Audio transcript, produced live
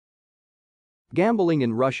Gambling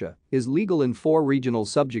in Russia is legal in 4 regional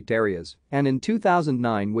subject areas and in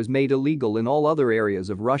 2009 was made illegal in all other areas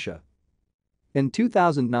of Russia. In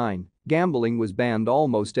 2009, gambling was banned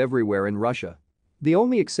almost everywhere in Russia. The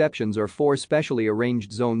only exceptions are 4 specially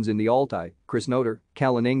arranged zones in the Altai, Krasnodar,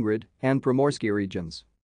 Kaliningrad, and Primorsky regions.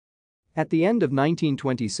 At the end of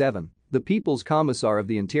 1927, the People's Commissar of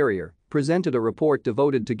the Interior presented a report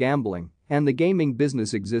devoted to gambling and the gaming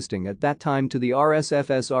business existing at that time to the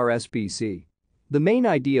RSFSR-SPC. The main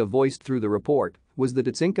idea voiced through the report was that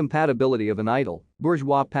its incompatibility of an idle,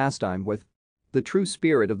 bourgeois pastime with the true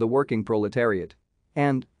spirit of the working proletariat.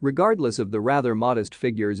 And, regardless of the rather modest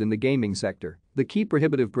figures in the gaming sector, the key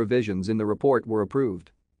prohibitive provisions in the report were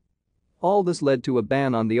approved. All this led to a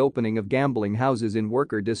ban on the opening of gambling houses in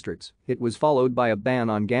worker districts. It was followed by a ban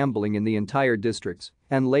on gambling in the entire districts,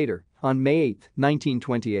 and later, on May 8,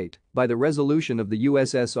 1928, by the resolution of the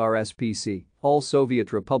USSR-SPC, all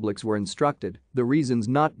Soviet republics were instructed, the reasons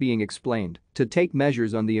not being explained, to take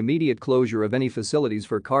measures on the immediate closure of any facilities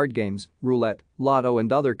for card games, roulette, lotto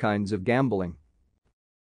and other kinds of gambling.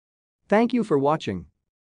 Thank you for watching.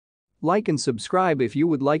 Like and subscribe if you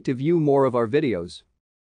would like to view more of our videos.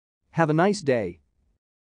 Have a nice day.